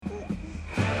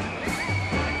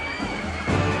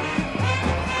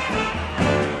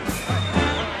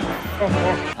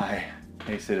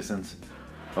Hey citizens,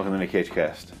 welcome to the Nick Cage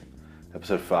Cast,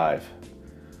 episode 5.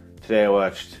 Today I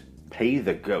watched Pay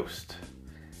the Ghost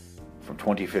from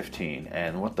 2015,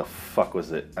 and what the fuck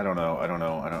was it? I don't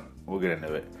know, we'll get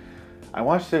into it. I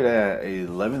watched it at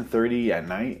 11:30 at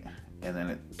night, and then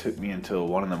it took me until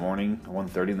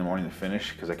 1:30 in the morning to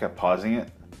finish, because I kept pausing it,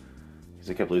 because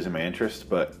I kept losing my interest,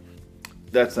 but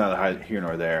that's neither here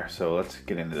nor there, so let's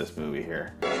get into this movie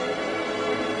here.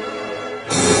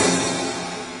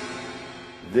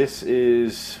 This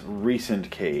is recent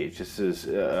Cage. This is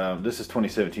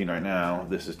 2017 right now.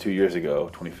 This is 2 years ago,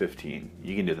 2015.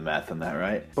 You can do the math on that,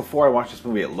 right? Before I watched this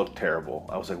movie, it looked terrible.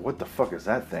 I was like, what the fuck is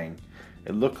that thing?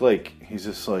 It looked like he's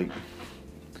just like, do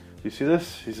you see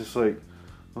this? He's just like,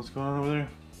 what's going on over there?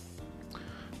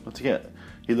 What's he get?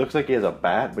 He looks like he has a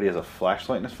bat, but he has a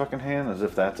flashlight in his fucking hand, as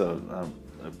if that's a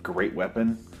great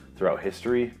weapon throughout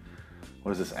history.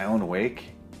 What is this, Alan Wake?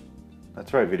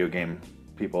 That's right, video game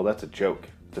people. That's a joke.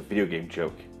 It's a video game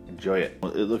joke. Enjoy it.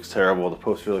 It looks terrible. The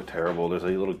poster looked terrible. There's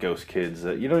like little ghost kids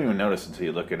that you don't even notice until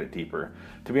you look at it deeper.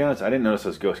 To be honest, I didn't notice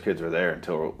those ghost kids were there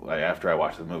until after I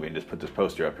watched the movie and just put this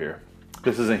poster up here.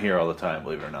 This isn't here all the time,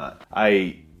 believe it or not.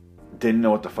 I didn't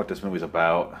know what the fuck this movie's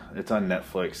about. It's on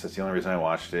Netflix. That's the only reason I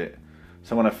watched it.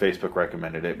 Someone on Facebook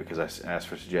recommended it because I asked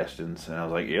for suggestions, and I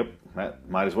was like, yep,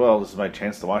 might as well. This is my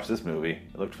chance to watch this movie.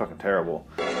 It looked fucking terrible.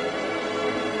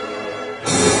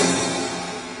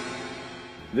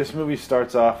 This movie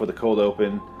starts off with a cold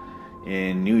open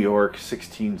in New York,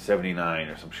 1679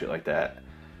 or some shit like that.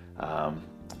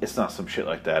 It's not some shit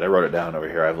like that. I wrote it down over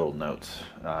here. I have little notes.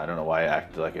 I don't know why I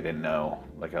acted like I didn't know,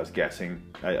 like I was guessing.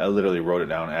 I literally wrote it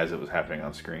down as it was happening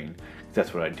on screen.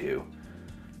 That's what I do.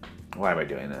 Why am I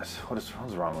doing this? What's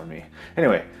wrong with me?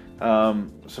 Anyway,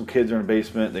 some kids are in a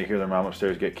basement. They hear their mom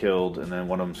upstairs get killed, and then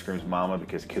one of them screams "mama"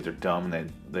 because kids are dumb and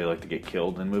they like to get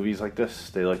killed in movies like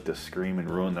this. They like to scream and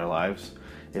ruin their lives.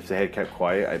 If they had kept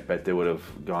quiet, I bet they would have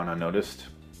gone unnoticed.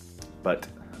 But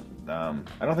I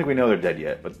don't think we know they're dead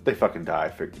yet, but they fucking die.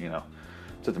 That's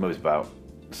what the movie's about.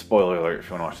 Spoiler alert if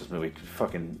you want to watch this movie.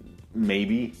 Fucking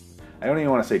maybe. I don't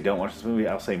even want to say don't watch this movie.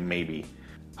 I'll say maybe.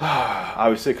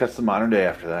 Obviously it cuts to modern day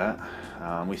after that.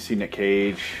 We see Nick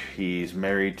Cage. He's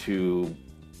married to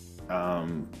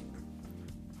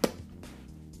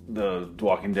the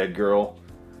Walking Dead girl.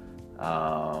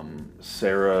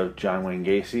 Sarah John Wayne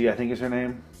Gacy, I think is her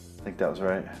name. I think that was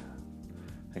right.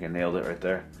 I think I nailed it right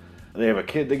there. They have a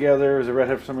kid together as a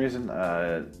redhead for some reason.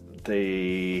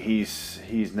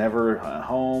 He's never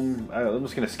home. I'm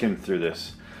just gonna skim through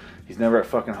this. He's never at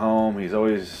fucking home. He's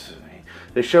always.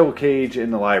 They show Cage in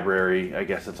the library. I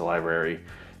guess it's a library.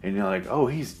 And you're like, oh,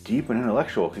 he's deep and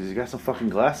intellectual because he's got some fucking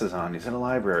glasses on. He's in a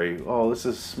library. Oh, this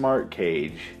is smart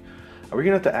Cage. Are we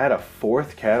going to have to add a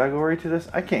 4th category to this?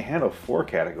 I can't handle 4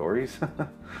 categories.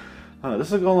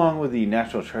 This will go along with the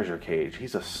National Treasure Cage.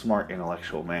 He's a smart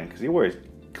intellectual man because he wears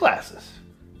glasses.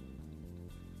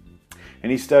 And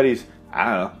he studies, I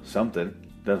don't know,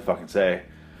 something. Doesn't fucking say.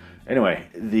 Anyway,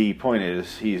 the point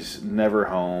is, he's never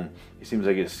home. He seems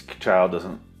like his child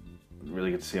doesn't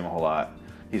really get to see him a whole lot.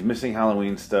 He's missing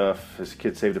Halloween stuff. His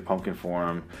kid saved a pumpkin for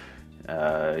him.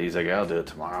 He's like, I'll do it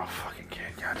tomorrow. Fucking kid.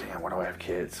 Goddamn, why do I have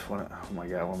kids? Oh my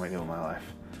god, what am I doing with my life?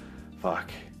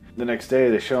 Fuck. The next day,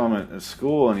 they show him at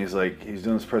school, and he's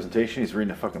doing this presentation. He's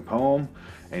reading a fucking poem,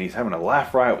 and he's having a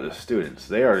laugh riot with his students.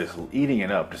 They are just eating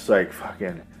it up, just like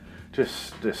fucking,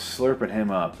 just slurping him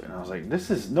up. And I was like,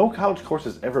 no college course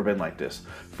has ever been like this.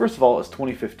 First of all, it's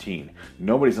 2015.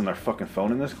 Nobody's on their fucking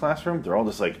phone in this classroom. They're all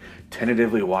just like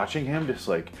tentatively watching him, just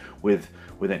like with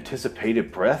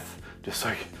anticipated breath, just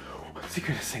like, what's he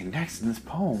gonna say next in this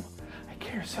poem? I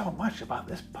care so much about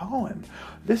this poem.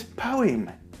 This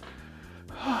poem.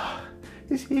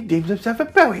 He deems himself a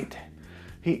poet.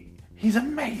 He's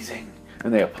amazing.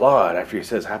 And they applaud after he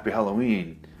says Happy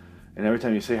Halloween. And every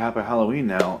time you say Happy Halloween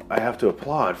now, I have to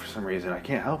applaud for some reason. I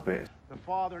can't help it. The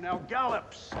father now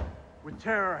gallops. With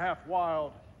terror half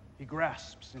wild, he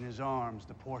grasps in his arms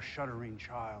the poor shuddering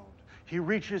child. He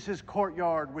reaches his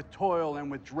courtyard with toil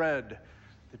and with dread.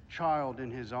 The child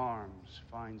in his arms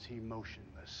finds he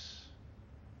motionless,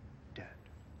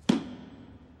 dead.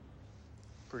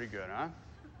 Pretty good, huh?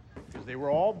 Because they were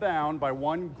all bound by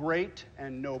one great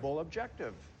and noble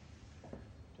objective: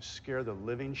 to scare the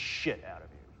living shit out of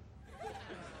you.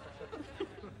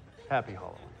 Happy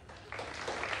Halloween.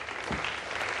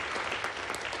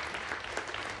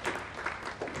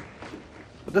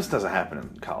 But this doesn't happen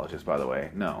in colleges, by the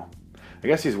way. No. I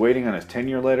guess he's waiting on his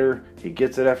tenure letter. He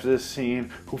gets it after this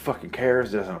scene. Who fucking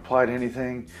cares? It doesn't apply to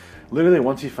anything. Literally,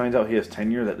 once he finds out he has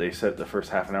tenure that they set the first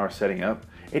half an hour setting up,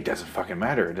 it doesn't fucking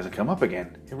matter. It doesn't come up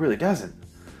again. It really doesn't.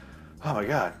 Oh my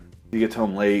god. He gets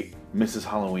home late. misses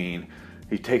Halloween.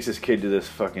 He takes his kid to this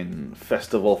fucking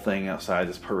festival thing outside,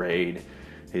 this parade.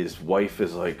 His wife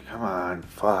is like, come on,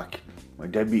 fuck. My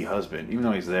deadbeat husband. Even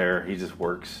though he's there, he just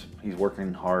works. He's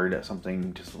working hard at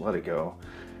something. Just let it go.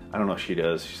 I don't know what she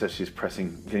does. She says she's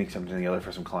getting something together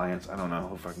for some clients. I don't know.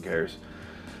 Who fucking cares?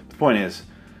 The point is,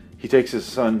 he takes his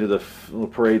son to the little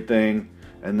parade thing,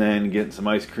 and then getting some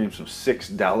ice cream, some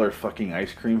 $6 fucking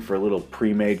ice cream for a little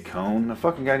pre-made cone. The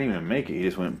fucking guy didn't even make it. He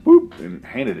just went boop and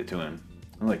handed it to him.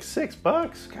 I'm like,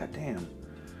 $6? God damn.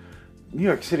 New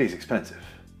York City's expensive.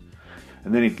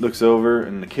 And then he looks over,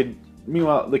 and the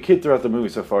kid throughout the movie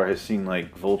so far has seen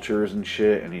like vultures and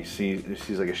shit, and he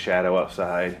sees like a shadow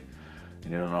outside,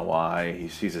 and you don't know why. He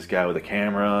sees this guy with a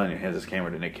camera, and he hands his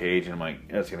camera to Nick Cage, and I'm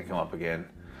like, that's gonna come up again.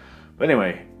 But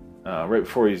anyway, right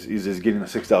before he's just getting the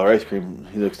 $6 ice cream,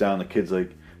 he looks down, and the kid's like,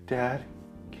 Dad,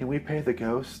 can we pay the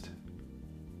ghost?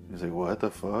 He's like, what the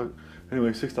fuck?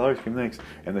 Anyway, $6 ice cream, thanks.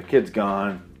 And the kid's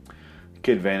gone. The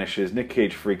kid vanishes. Nick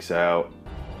Cage freaks out.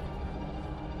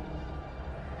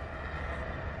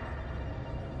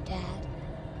 Dad,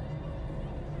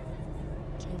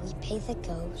 can we pay the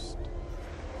ghost?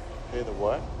 Pay the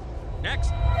what?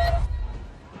 Next.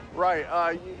 Right,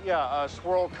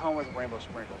 swirl cone with rainbow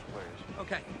sprinkles, please.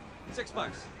 Okay,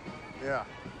 $6. Yeah.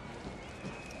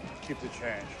 Keep the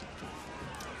change.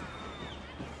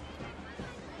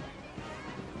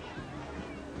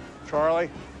 Charlie?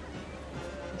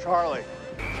 Charlie!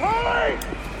 Charlie!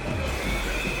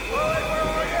 Charlie, where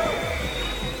are you?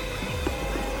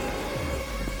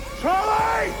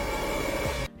 Charlie!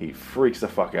 He freaks the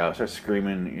fuck out, starts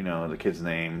screaming, the kid's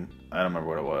name. I don't remember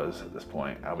what it was at this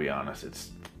point. I'll be honest.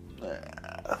 It's 2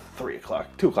 o'clock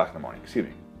in the morning. Excuse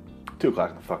me. 2 o'clock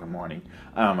in the fucking morning.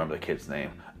 I don't remember the kid's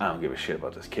name. I don't give a shit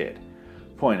about this kid.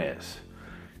 Point is,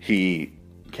 he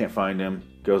can't find him.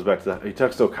 Goes back to he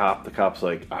talks to a cop. The cop's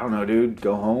like, I don't know, dude.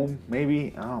 Go home,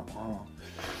 maybe. I don't know.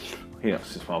 He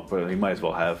knows to smoke, but he might as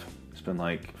well have. He's been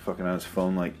like fucking on his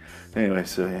phone. Like, anyway,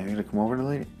 so you gonna come over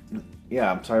tonight?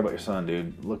 Yeah, I'm sorry about your son,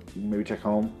 dude. Look, maybe check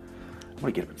home. I'm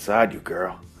gonna get him inside you,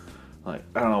 girl. Like,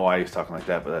 I don't know why he's talking like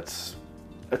that, but that's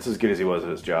as good as he was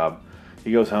at his job.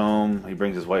 He goes home. He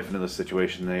brings his wife into this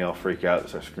situation. They all freak out,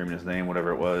 start screaming his name,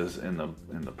 whatever it was, in the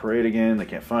parade again. They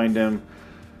can't find him.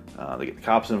 They get the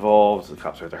cops involved. The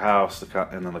cops are at their house.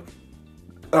 And then I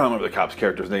don't remember the cop's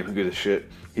character's name. Who gives a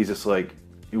shit? He's just like,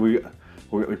 we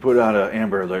put out an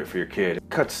Amber Alert for your kid.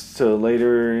 Cuts to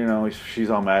later.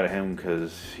 She's all mad at him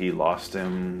because he lost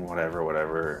him.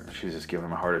 Whatever. She's just giving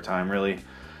him a harder time. Really,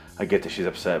 I get that she's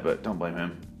upset, but don't blame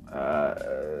him.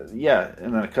 Yeah,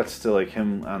 and then it cuts to like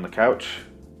him on the couch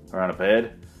or on a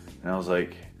bed, and I was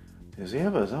like, does he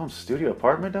have his own studio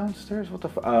apartment downstairs? What the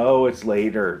fuck? Oh, it's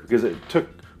later, because it took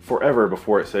forever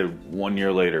before it said 1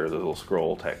 year later, the little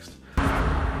scroll text.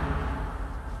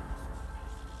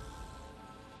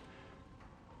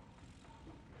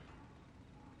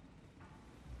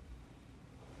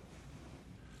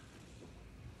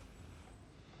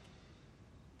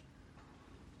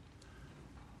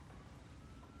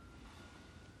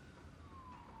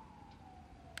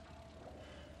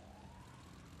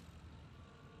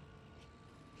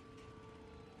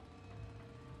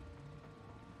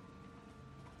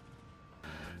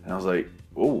 And I was like,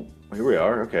 oh, here we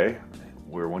are, okay.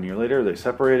 We're 1 year later, they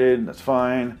separated, that's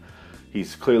fine.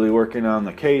 He's clearly working on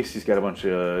the case. He's got a bunch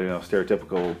of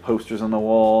stereotypical posters on the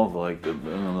wall, like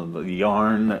the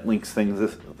yarn that links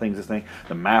this thing,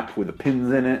 the map with the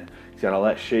pins in it. He's got all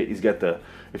that shit. He's got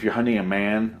if you're hunting a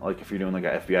man, like if you're doing like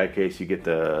an FBI case, you get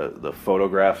the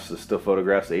photographs, the still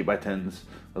photographs, the 8x10s,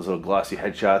 those little glossy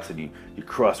headshots, and you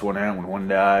cross one out when one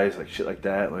dies, like shit like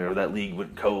that. Or that league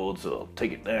went cold, so I'll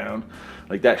take it down,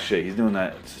 like that shit. He's doing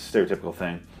that. It's a stereotypical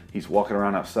thing. He's walking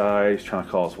around outside. He's trying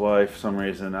to call his wife for some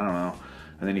reason. I don't know.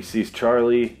 And then he sees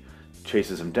Charlie,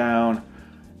 chases him down.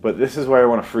 But this is where I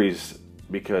want to freeze,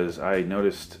 because I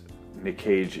noticed Nick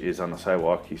Cage is on the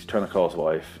sidewalk. He's trying to call his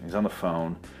wife. He's on the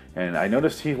phone. And I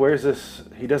noticed he does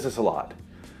this a lot,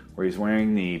 where he's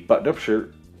wearing the buttoned-up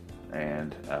shirt.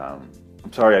 And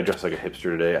I'm sorry I dressed like a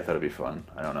hipster today. I thought it'd be fun.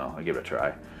 I don't know. I'll give it a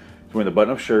try. He's wearing the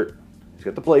button-up shirt. He's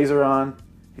got the blazer on.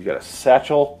 He's got a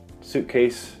satchel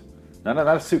suitcase. Not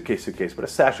a suitcase, but a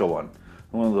satchel one.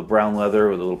 One of the brown leather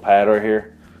with a little pad right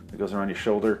here that goes around your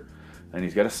shoulder. And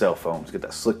he's got a cell phone. He's got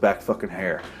that slick back fucking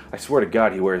hair. I swear to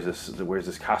God, he wears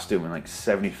this costume in like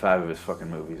 75 of his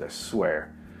fucking movies. I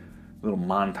swear. A little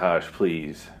montage,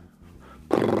 please.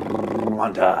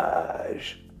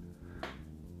 Montage.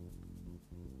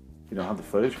 You don't have the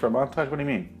footage for a montage? What do you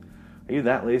mean? Are you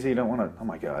that lazy? You don't want to? Oh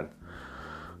my God.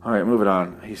 All right, moving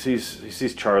on. He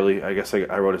sees Charlie. I guess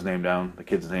I wrote his name down, the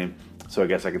kid's name, so I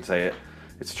guess I can say it.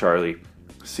 It's Charlie.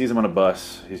 sees him on a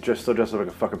bus. He's still dressed up like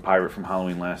a fucking pirate from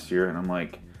Halloween last year, and I'm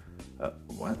like,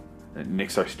 what? And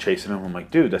Nick starts chasing him. I'm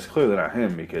like, dude, that's clearly not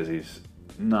him because he's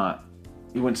not.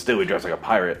 He wouldn't still be dressed like a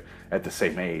pirate at the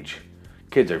same age.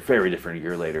 Kids are very different a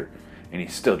year later, and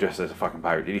he's still dressed as a fucking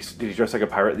pirate. Did he dress like a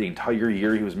pirate the entire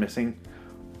year he was missing?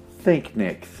 Think,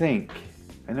 Nick, think.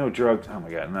 I know drugs. Oh my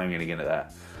god, I'm not even gonna get into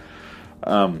that.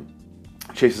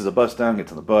 Chases a bus down,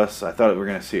 gets on the bus. I thought we were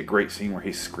gonna see a great scene where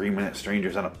he's screaming at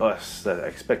strangers on a bus. That I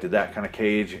expected that kind of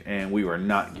Cage, and we were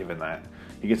not given that.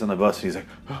 He gets on the bus and he's like,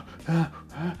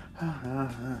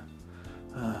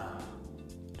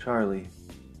 Charlie,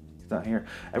 he's not here.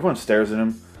 Everyone stares at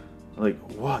him like,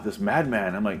 what, this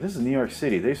madman? I'm like, this is New York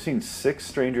City. They've seen 6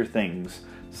 Stranger Things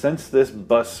since this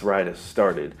bus ride has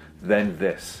started, then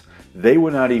this. They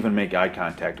would not even make eye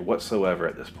contact whatsoever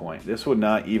at this point. This would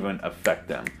not even affect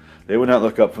them. They would not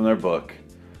look up from their book.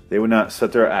 They would not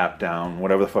set their app down,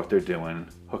 whatever the fuck they're doing,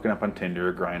 hooking up on Tinder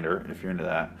or Grindr, if you're into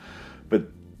that. But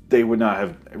they would not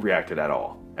have reacted at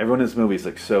all. Everyone in this movie is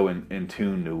like so in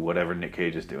tune to whatever Nick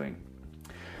Cage is doing.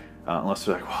 Unless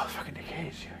they're like, wow, it's fucking Nick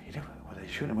Cage. You doing? What, are they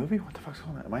shooting a movie? What the fuck's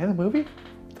going on? Am I in the movie?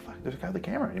 What the fuck? There's a guy with the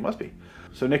camera. He must be.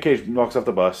 So Nick Cage walks off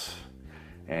the bus,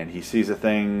 and he sees a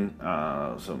thing,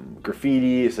 some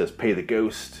graffiti. It says, pay the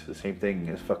ghost. The same thing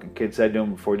his fucking kid said to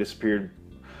him before he disappeared.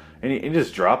 And he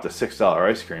just dropped a $6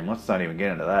 ice cream. Let's not even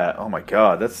get into that. Oh my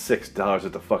god, that's $6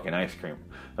 worth of fucking ice cream.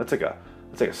 That's like a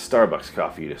Starbucks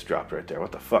coffee you just dropped right there.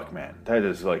 What the fuck, man? That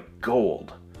is like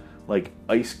gold. Like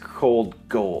ice cold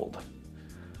gold.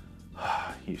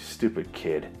 You stupid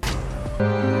kid.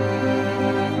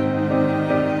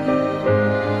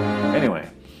 Anyway,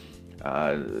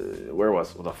 where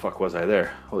the fuck was I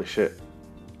there? Holy shit.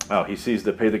 Oh, he sees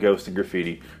the pay the ghost and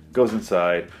graffiti, goes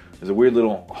inside. There's a weird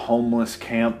little homeless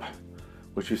camp,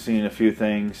 which you've seen in a few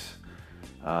things.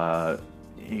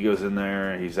 He goes in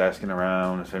there, he's asking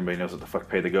around if anybody knows what the fuck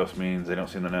pay the ghost means. They don't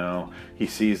seem to know. He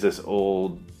sees this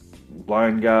old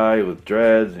blind guy with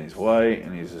dreads, and he's white,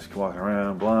 and he's just walking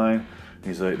around blind.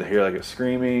 He's like, they hear like a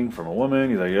screaming from a woman.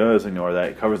 He's like, yeah, just ignore that.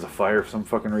 He covers the fire for some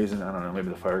fucking reason. I don't know, maybe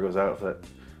the fire goes out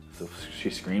if she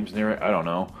screams near it. I don't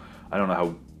know. I don't know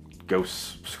how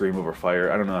ghosts scream over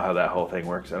fire. I don't know how that whole thing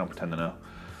works. I don't pretend to know.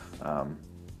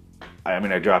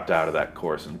 I dropped out of that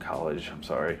course in college. I'm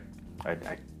sorry. I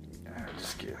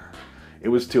just, it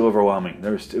was too overwhelming. It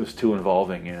was too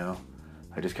involving, you know.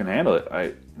 I just couldn't handle it.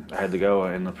 I had to go,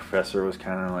 and the professor was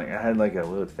kind of like, I had like a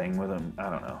little thing with him. I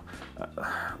don't know.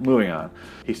 Moving on.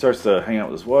 He starts to hang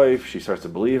out with his wife. She starts to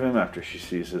believe him after she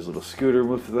sees his little scooter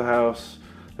move through the house.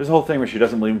 There's a whole thing where she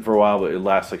doesn't believe him for a while, but it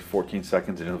lasts like 14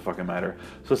 seconds. It doesn't fucking matter.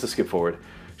 So let's just skip forward.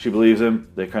 She believes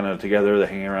him. They kind of together. They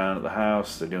hang around at the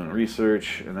house. They're doing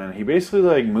research, and then he basically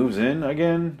like moves in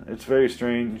again. It's very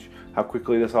strange how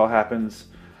quickly this all happens.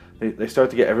 They start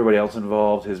to get everybody else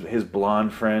involved. His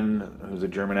blonde friend, who's a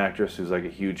German actress, who's like a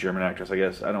huge German actress, I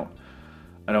guess. I don't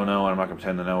know. I'm not gonna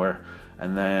pretend to know her.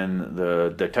 And then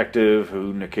the detective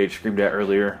who Nick Cage screamed at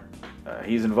earlier,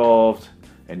 he's involved.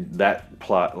 And that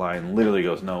plot line literally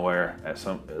goes nowhere.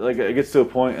 It gets to a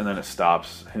point and then it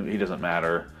stops. He doesn't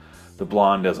matter. The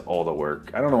blonde does all the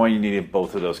work. I don't know why you needed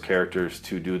both of those characters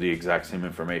to do the exact same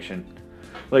information.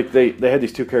 Like, they had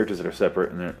these two characters that are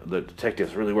separate, and the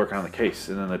detective's really working on the case,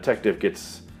 and then the detective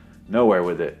gets nowhere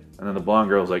with it. And then the blonde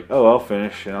girl's like, oh, I'll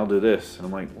finish, and I'll do this. And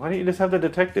I'm like, why don't you just have the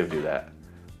detective do that?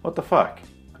 What the fuck?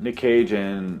 Nick Cage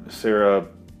and Sarah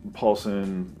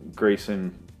Paulson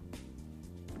Grayson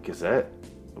Gazette?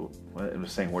 I'm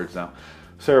just saying words now.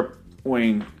 Sarah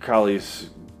Wayne Collies,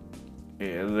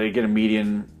 they get a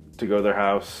medium to go to their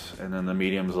house, and then the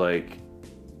medium's like,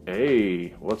 hey,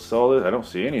 what's all this? I don't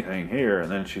see anything here.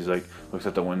 And then she's like, looks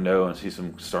at the window and sees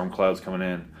some storm clouds coming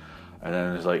in. And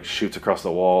then it's like shoots across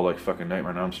the wall like fucking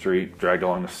Nightmare on Elm Street, dragged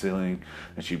along the ceiling.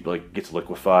 And she like gets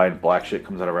liquefied. Black shit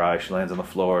comes out of her eye. She lands on the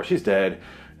floor. She's dead.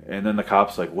 And then the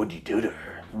cop's like, what'd you do to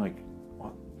her? I'm like,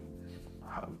 what?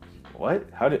 What?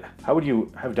 How would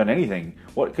you have done anything?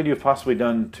 What could you have possibly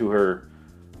done to her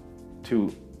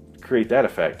to create that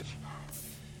effect?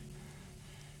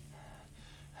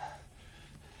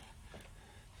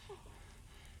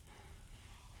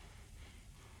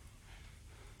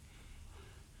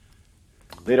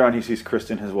 Later on, he sees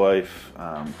Kristen, his wife,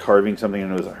 carving something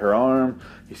into her arm.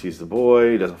 He sees the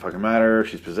boy. It doesn't fucking matter.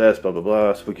 She's possessed, blah, blah,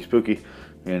 blah. Spooky, spooky.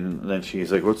 And then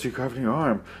she's like, what's you carving in your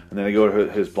arm? And then they go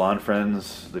to his blonde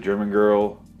friends, the German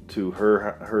girl, to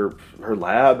her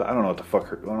lab. I don't know what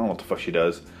the fuck she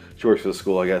does. She works for the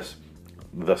school, I guess.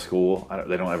 The school.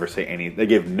 They don't ever say any. They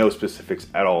give no specifics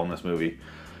at all in this movie.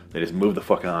 They just move the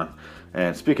fuck on.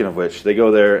 And speaking of which, they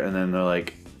go there, and then they're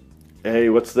like, hey,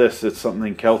 what's this? It's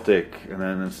something Celtic. And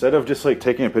then instead of just like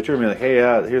taking a picture and being like, hey,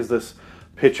 yeah, here's this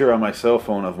picture on my cell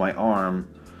phone of my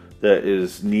arm that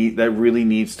really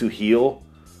needs to heal,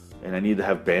 and I need to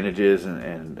have bandages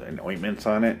and ointments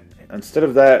on it. Instead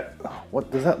of that,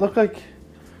 what does that look like?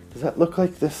 Does that look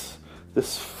like this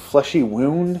fleshy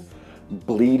wound,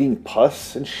 bleeding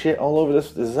pus and shit all over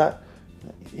this? Is that?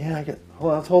 Yeah, I get.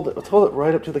 Hold on, let's hold it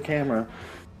right up to the camera.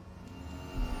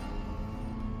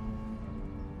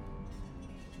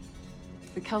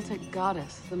 The Celtic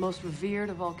goddess, the most revered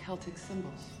of all Celtic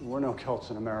symbols. We're no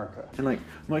Celts in America. And I'm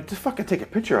like, just fucking take a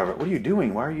picture of it. What are you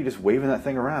doing? Why are you just waving that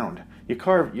thing around? You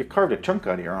carved a chunk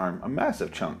out of your arm, a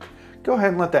massive chunk. Go ahead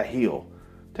and let that heal.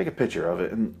 Take a picture of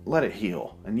it and let it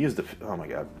heal. And use oh my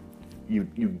god, you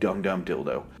dumb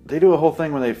dildo. They do a whole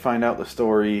thing when they find out the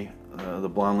story. The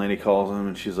blonde lady calls him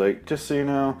and she's like, just so you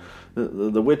know,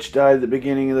 the witch died at the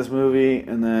beginning of this movie,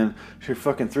 and then her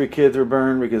fucking 3 kids were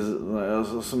burned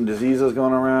because some diseases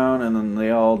going around, and then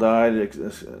they all died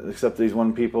except these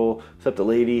one people, except the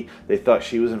lady. They thought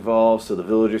she was involved, so the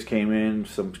villagers came in,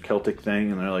 some Celtic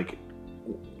thing, and they're like,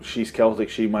 she's Celtic,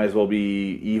 she might as well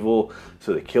be evil,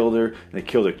 so they killed her, and they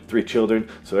killed her 3 children,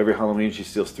 so every Halloween she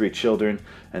steals 3 children,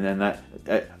 and then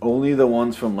that only the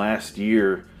ones from last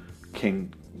year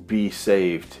can be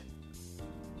saved,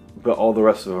 but all the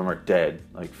rest of them are dead,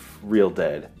 like real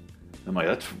dead. I'm like,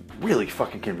 that's really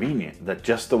fucking convenient that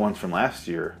just the ones from last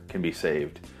year can be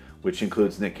saved, which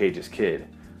includes Nick Cage's kid.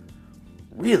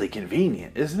 Really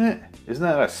convenient, isn't it? Isn't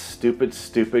that a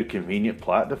stupid convenient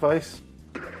plot device?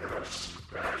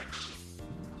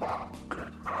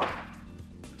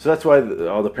 So that's why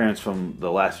all the parents from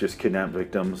the last year's kidnapped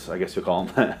victims, I guess you'll call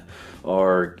them that,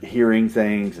 are hearing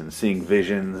things and seeing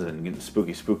visions and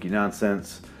getting spooky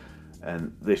nonsense.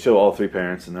 And they show all 3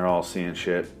 parents and they're all seeing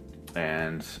shit.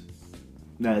 And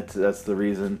that's the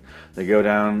reason. They go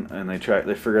down and they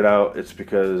figure it out. It's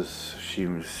because she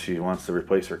wants to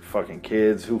replace her fucking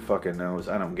kids. Who fucking knows?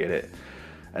 I don't get it.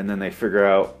 And then they figure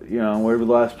out, where was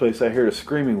the last place I heard a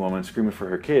screaming woman screaming for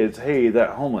her kids? Hey, that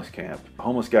homeless camp. The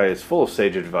homeless guy is full of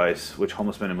sage advice, which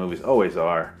homeless men in movies always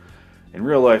are. In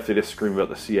real life, they just scream about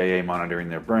the CIA monitoring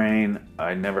their brain.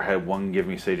 I never had one give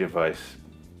me sage advice.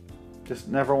 Just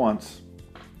never once.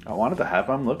 I want it to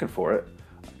happen. I'm looking for it.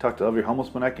 I talk to every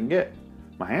homeless man I can get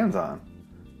my hands on,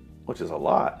 which is a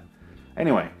lot.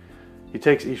 Anyway,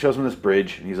 he shows him this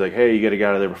bridge, and he's like, hey, you gotta get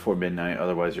out of there before midnight,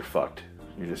 otherwise you're fucked.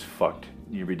 You're just fucked.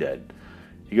 You'll be dead.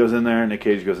 He goes in there, Nick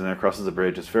Cage goes in there, crosses the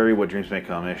bridge. It's very What Dreams May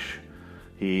Come-ish.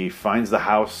 He finds the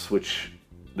house, which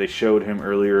they showed him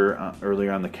earlier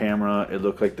on the camera. It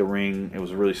looked like The Ring. It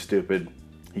was really stupid.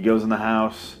 He goes in the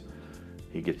house.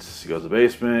 He goes to the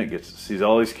basement, sees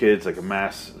all these kids, like a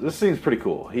mass. This scene's pretty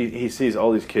cool. He sees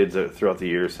all these kids throughout the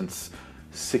years since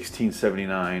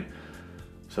 1679.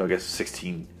 So I guess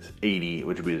 1680,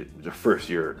 which would be the first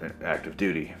year active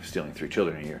duty, stealing 3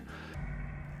 children a year.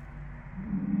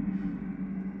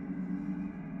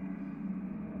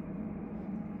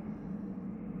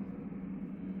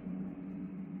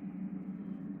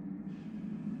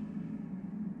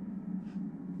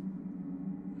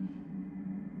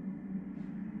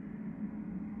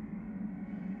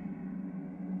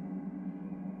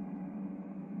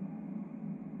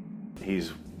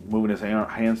 He's moving his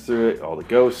hands through it, all the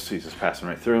ghosts, he's just passing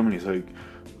right through them, and he's like,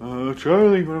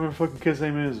 Charlie, whatever the fucking kid's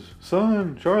name is,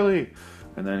 son, Charlie.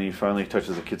 And then he finally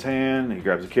touches the kid's hand, he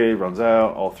grabs the kid, runs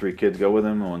out, all 3 kids go with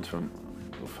him, the one's from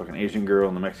the fucking Asian girl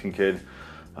and the Mexican kid.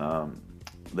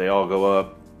 They all go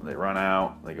up, they run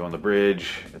out, they go on the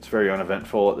bridge. It's very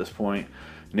uneventful at this point.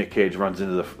 Nick Cage runs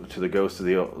into the ghost of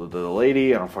the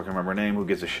lady, I don't fucking remember her name, who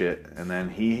gives a shit. And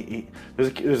then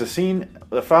there's a scene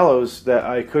that follows that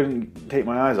I couldn't take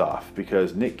my eyes off,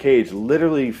 because Nick Cage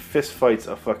literally fist fights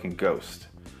a fucking ghost.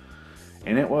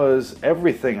 And it was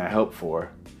everything I hoped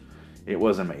for. It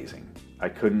was amazing. I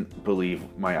couldn't believe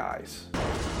my eyes.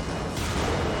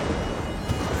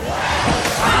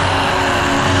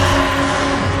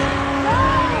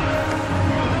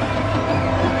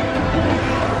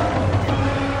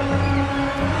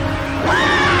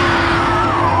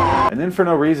 And then for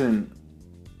no reason,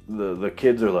 the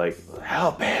kids are like,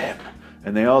 help him.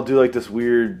 And they all do like this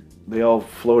weird, they all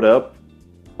float up.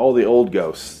 All the old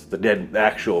ghosts, the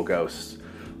actual ghosts.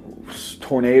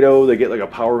 Tornado, they get like a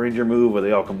Power Ranger move where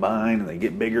they all combine and they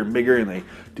get bigger and bigger and they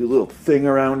do a little thing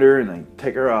around her and they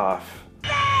take her off.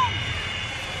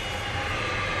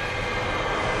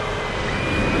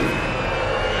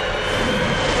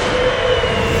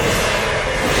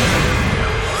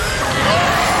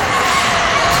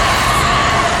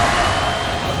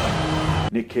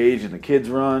 Nick Cage and the kids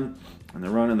run, And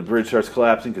they're running, the bridge starts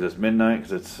collapsing because it's midnight,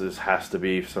 because this has to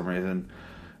be for some reason.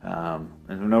 And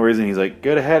for no reason, he's like,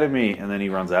 get ahead of me. And then he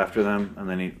runs after them, and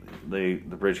then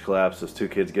the bridge collapses. Those two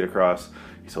kids get across.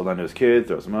 He's holding on to his kid,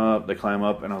 throws him up, they climb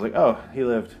up, and I was like, oh, he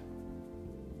lived.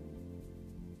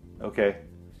 Okay.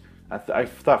 I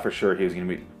thought for sure he was going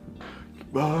to be,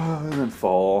 and then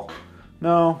fall.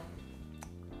 No.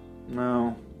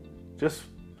 Just,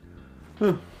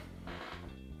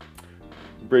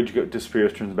 bridge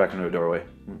disappears, turns back into a doorway.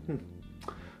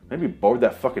 Maybe board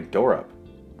that fucking door up.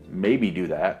 Maybe do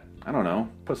that. I don't know.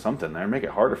 Put something there. Make it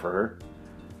harder for her.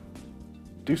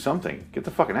 Do something. Get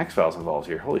the fucking X-Files involved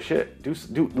here. Holy shit. Do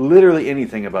literally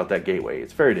anything about that gateway.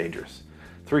 It's very dangerous.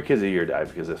 3 kids a year die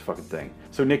because of this fucking thing.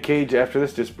 So Nick Cage, after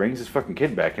this, just brings his fucking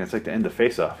kid back, and it's like the end of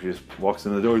Face Off. He just walks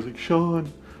in the door. He's like,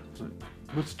 Sean,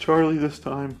 what's Charlie this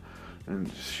time? And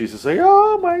she's just like,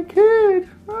 oh, my kid.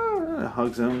 Ah,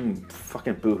 hugs him.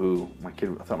 Fucking boohoo. I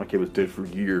thought my kid was dead for a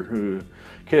year.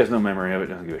 Kid has no memory of it.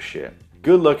 Doesn't give a shit.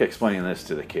 Good luck explaining this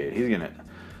to the kid. He's gonna...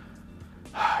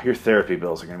 Your therapy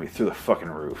bills are gonna be through the fucking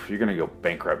roof. You're gonna go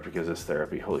bankrupt because of this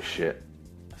therapy. Holy shit.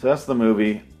 So that's the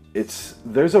movie.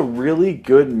 There's a really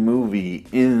good movie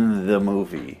in the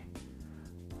movie.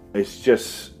 It's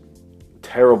just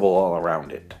terrible all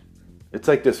around it. It's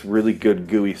like this really good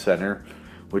gooey center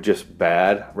with just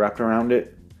bad wrapped around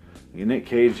it. Nick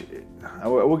Cage,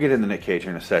 we'll get into Nick Cage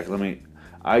here in a sec.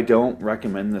 I don't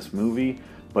recommend this movie,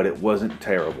 but it wasn't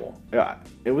terrible. Yeah,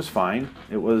 it was fine.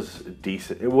 It was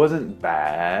decent. It wasn't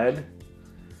bad,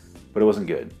 but it wasn't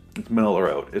good. It's middle of the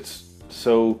road.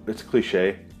 It's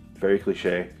cliche, very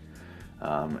cliche.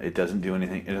 It doesn't do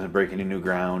anything. It doesn't break any new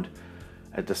ground.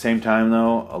 At the same time,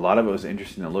 though, a lot of it was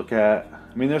interesting to look at.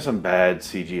 I mean, there's some bad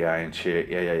CGI and shit.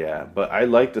 Yeah. But I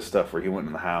like the stuff where he went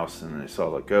in the house and they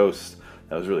saw the ghost.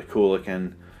 That was really cool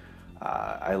looking.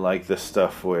 I like the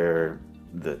stuff where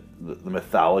the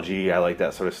mythology. I like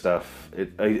that sort of stuff.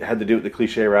 It had to do with the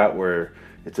cliche route where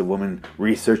it's a woman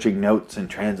researching notes and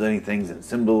translating things and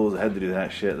symbols. I had to do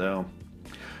that shit, though.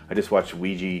 I just watched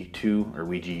Ouija 2, or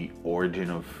Ouija Origin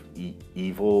of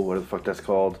Evil, whatever the fuck that's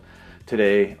called,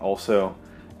 today also,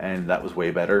 and that was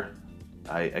way better.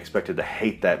 I expected to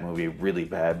hate that movie really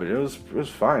bad, but it was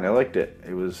fine. I liked it.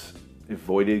 It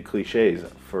avoided cliches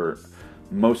for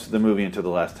most of the movie until the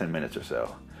last 10 minutes or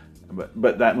so.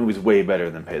 But that movie's way better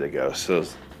than Pay the Ghost, so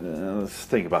let's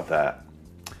think about that.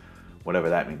 Whatever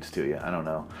that means to you, I don't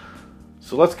know.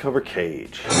 So let's cover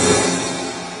Cage.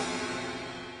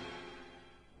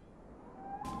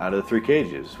 Out of the 3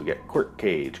 cages, we got Quirk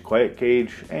Cage, Quiet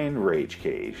Cage, and Rage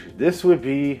Cage. This would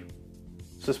be,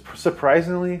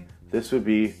 surprisingly,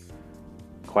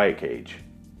 Quiet Cage.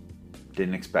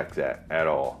 Didn't expect that at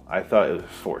all. I thought it was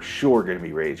for sure going to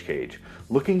be Rage Cage.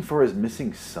 Looking for his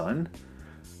missing son?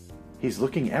 He's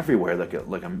looking everywhere like a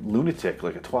lunatic,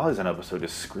 like a Twilight Zone episode,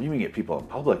 just screaming at people in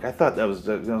public. I thought that was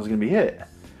going to be it.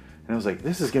 And I was like,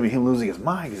 this is going to be him losing his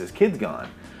mind because his kid's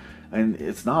gone. And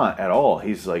it's not at all.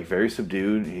 He's like very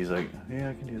subdued. He's like, yeah,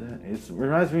 I can do that. It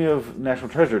reminds me of National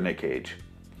Treasure Nick Cage,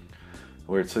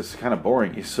 where it's just kind of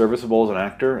boring. He's serviceable as an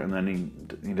actor, and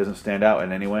then he doesn't stand out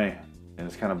in any way. And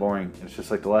it's kind of boring. It's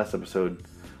just like the last episode,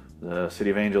 the City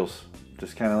of Angels.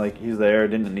 Just kind of like he's there,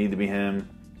 didn't need to be him.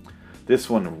 This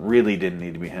one really didn't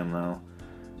need to be him, though.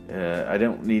 I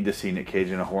don't need to see Nick Cage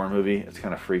in a horror movie. It's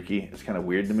kind of freaky. It's kind of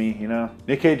weird to me, you know?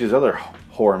 Nick Cage's other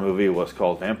horror movie was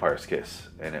called Vampire's Kiss,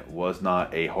 and it was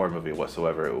not a horror movie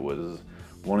whatsoever. It was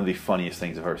one of the funniest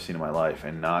things I've ever seen in my life,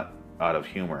 and not out of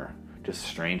humor. Just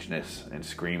strangeness and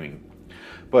screaming.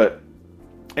 But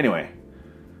anyway,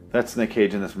 that's Nick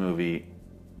Cage in this movie.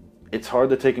 It's hard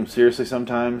to take him seriously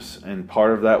sometimes, and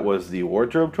part of that was the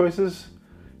wardrobe choices.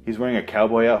 He's wearing a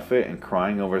cowboy outfit and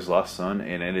crying over his lost son,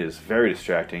 and it is very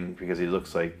distracting because he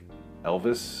looks like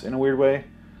Elvis in a weird way.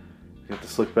 He's got the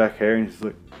slick back hair, and he's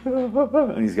like,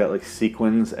 and he's got like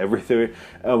sequins everywhere.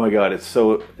 Oh my god, it's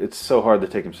so hard to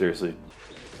take him seriously.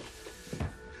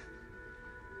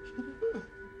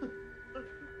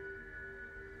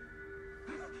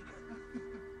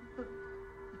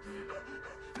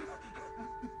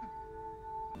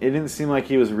 It didn't seem like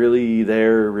he was really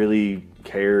there, really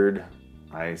cared.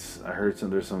 I heard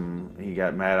he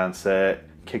got mad on set,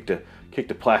 kicked a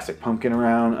plastic pumpkin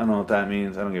around. I don't know what that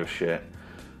means. I don't give a shit.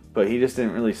 But he just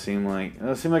didn't really seem like,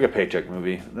 it seemed like a paycheck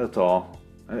movie. That's all.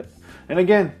 And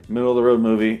again, middle of the road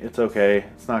movie. It's okay.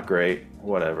 It's not great.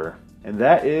 Whatever. And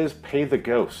that is Pay the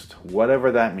Ghost.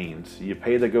 Whatever that means. You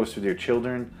pay the ghost with your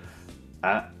children.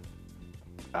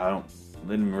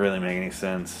 Didn't really make any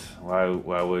sense. Why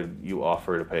would you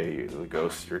offer to pay the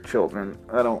ghost your children?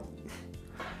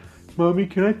 Mommy,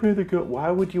 can I play the ghost? Why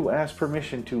would you ask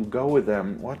permission to go with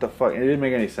them? What the fuck? It didn't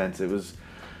make any sense. It was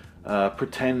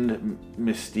pretend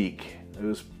mystique.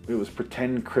 It was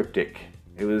pretend cryptic.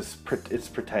 It's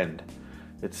pretend.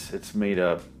 It's made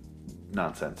up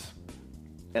nonsense.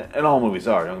 And all movies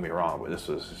are, don't get me wrong, but this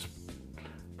was just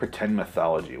pretend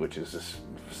mythology, which is just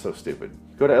so stupid.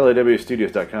 Go to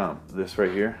lawstudios.com. This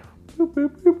right here. Boop, boop,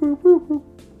 boop, boop, boop,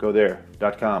 boop. Go there.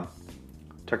 .com.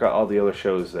 Check out all the other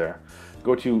shows there.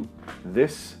 Go to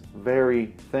this very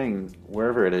thing,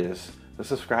 wherever it is, the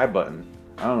subscribe button.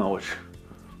 I don't know which.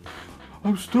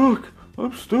 I'm stuck.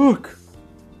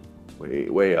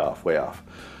 Way off.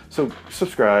 So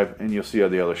subscribe and you'll see all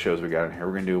the other shows we got in here.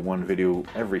 We're going to do one video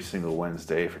every single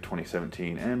Wednesday for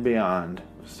 2017 and beyond.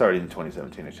 Starting in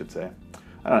 2017, I should say.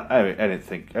 I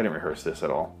didn't rehearse this at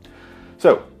all.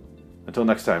 So, until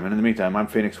next time, and in the meantime, I'm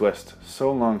Phoenix West.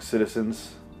 So long,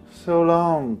 citizens. So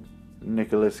long,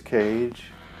 Nicolas Cage.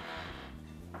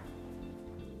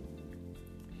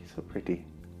 He's so pretty.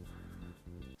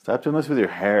 Stop doing this with your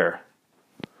hair.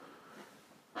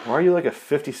 Why are you like a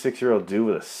 56-year-old dude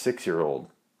with a 6-year-old?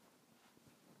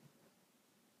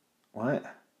 What?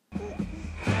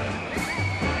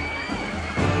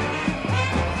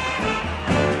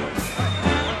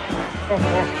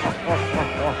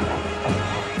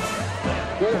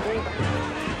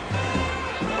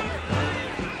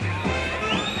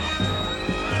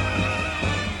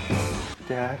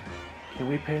 Dad, can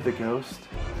we pay the ghost?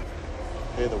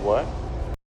 Pay the what?